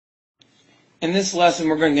In this lesson,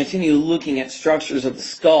 we're going to continue looking at structures of the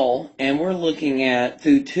skull, and we're looking at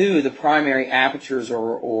through two of the primary apertures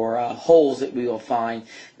or holes that we will find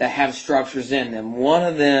that have structures in them. One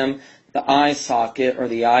of them, the eye socket or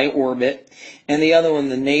the eye orbit, and the other one,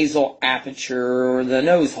 the nasal aperture or the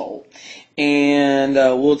nose hole. And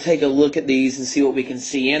we'll take a look at these and see what we can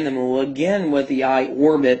see in them. We'll begin with the eye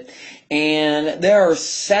orbit, and there are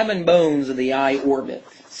 7 bones of the eye orbit.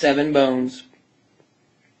 7 bones.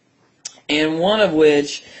 And one of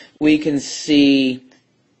which we can see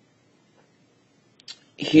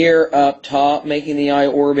here up top, making the eye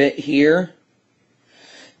orbit here.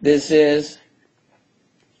 This is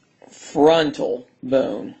frontal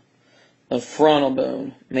bone, the frontal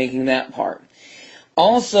bone, making that part.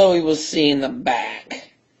 Also, we will see in the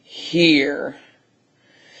back here,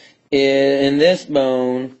 in this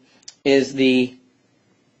bone, is the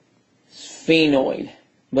sphenoid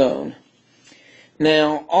bone.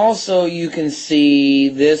 Now, also you can see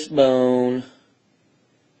this bone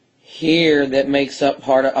here that makes up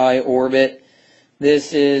part of eye orbit.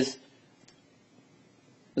 This is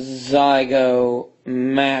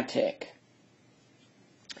zygomatic.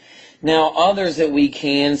 Now, others that we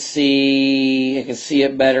can see, you can see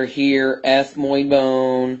it better here, ethmoid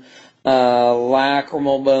bone,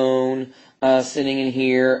 lacrimal bone, sitting in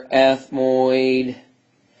here, ethmoid,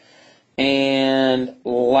 and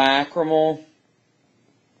lacrimal.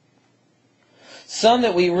 Some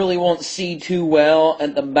that we really won't see too well,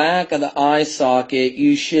 at the back of the eye socket,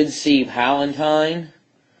 you should see palatine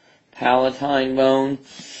bone.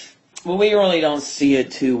 But we really don't see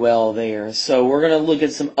it too well there. So we're going to look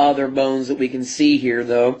at some other bones that we can see here,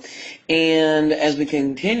 though. And as we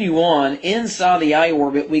continue on, inside the eye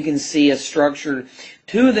orbit, we can see a structure,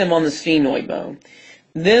 2 of them on the sphenoid bone.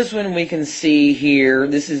 This one we can see here.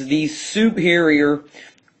 This is the superior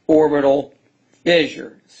orbital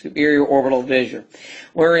fissure. Superior orbital fissure.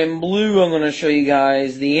 Where in blue, I'm going to show you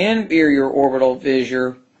guys the inferior orbital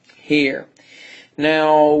fissure here.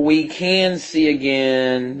 Now, we can see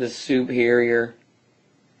again the superior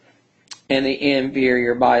and the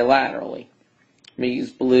inferior bilaterally. Let me use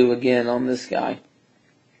blue again on this guy.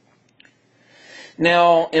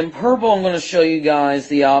 Now, in purple, I'm going to show you guys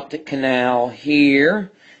the optic canal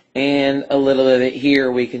here, and a little bit of it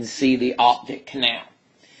here, we can see the optic canal.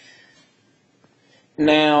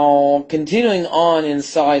 Now, continuing on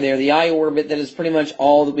inside there, the eye orbit, that is pretty much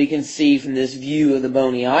all that we can see from this view of the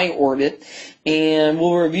bony eye orbit. And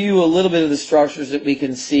we'll review a little bit of the structures that we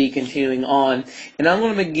can see continuing on. And I'm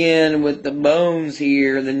going to begin with the bones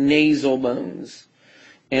here, the nasal bones.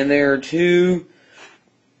 And there are 2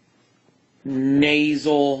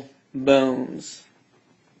 nasal bones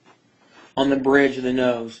on the bridge of the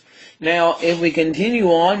nose. Now, if we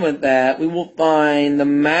continue on with that, we will find the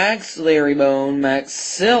maxillary bone,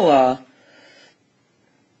 maxilla,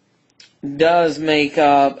 does make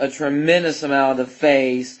up a tremendous amount of the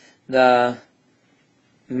face, the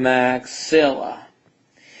maxilla.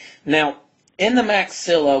 Now, in the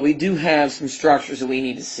maxilla, we do have some structures that we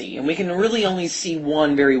need to see, and we can really only see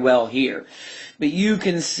one very well here. But you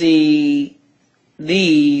can see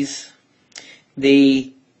these,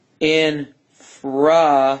 the infraorbital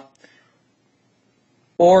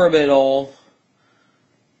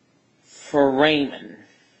foramen.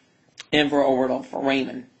 Infraorbital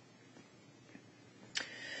foramen.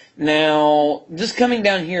 Now, just coming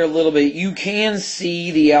down here a little bit, you can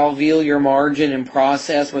see the alveolar margin and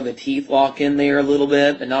process where the teeth lock in there a little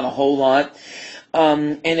bit, but not a whole lot.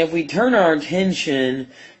 And if we turn our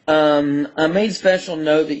attention, I made special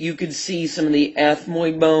note that you could see some of the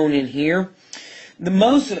ethmoid bone in here. The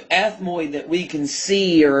most of ethmoid that we can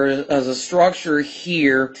see as a structure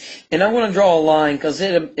here, and I want to draw a line because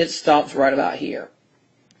it stops right about here.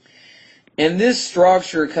 And this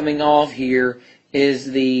structure coming off here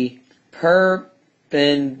is the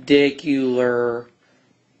perpendicular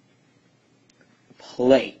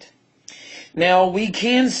plate. Now, we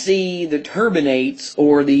can see the turbinates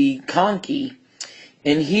or the conchi,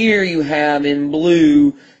 and here you have in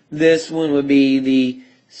blue, this one would be the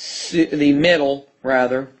middle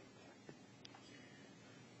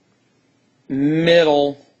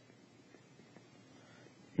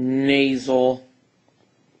nasal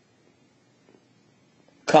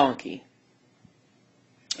conchi.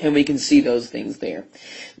 And we can see those things there.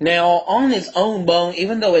 Now, on its own bone,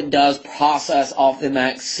 even though it does process off the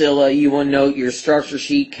maxilla, you will note your structure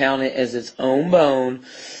sheet count it as its own bone.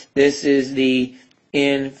 This is the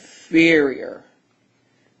inferior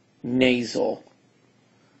nasal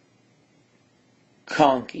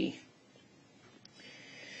conchi.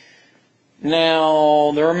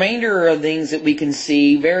 Now, the remainder of things that we can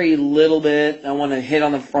see, very little bit. I want to hit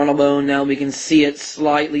on the frontal bone. Now we can see it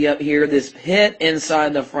slightly up here, this pit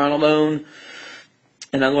inside the frontal bone.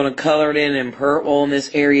 And I'm going to color it in purple in this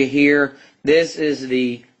area here. This is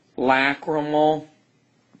the lacrimal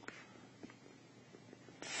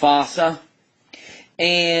fossa.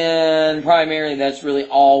 And primarily that's really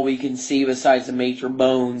all we can see besides the major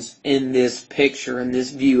bones in this picture, in this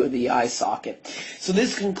view of the eye socket. So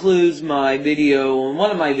this concludes my video, one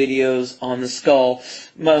of my videos on the skull,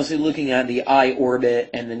 mostly looking at the eye orbit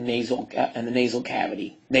and the nasal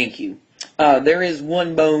cavity. Thank you. There is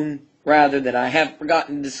one bone, rather, that I have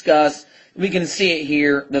forgotten to discuss. We can see it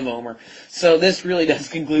here, the vomer. So this really does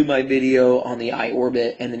conclude my video on the eye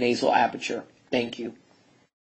orbit and the nasal aperture. Thank you.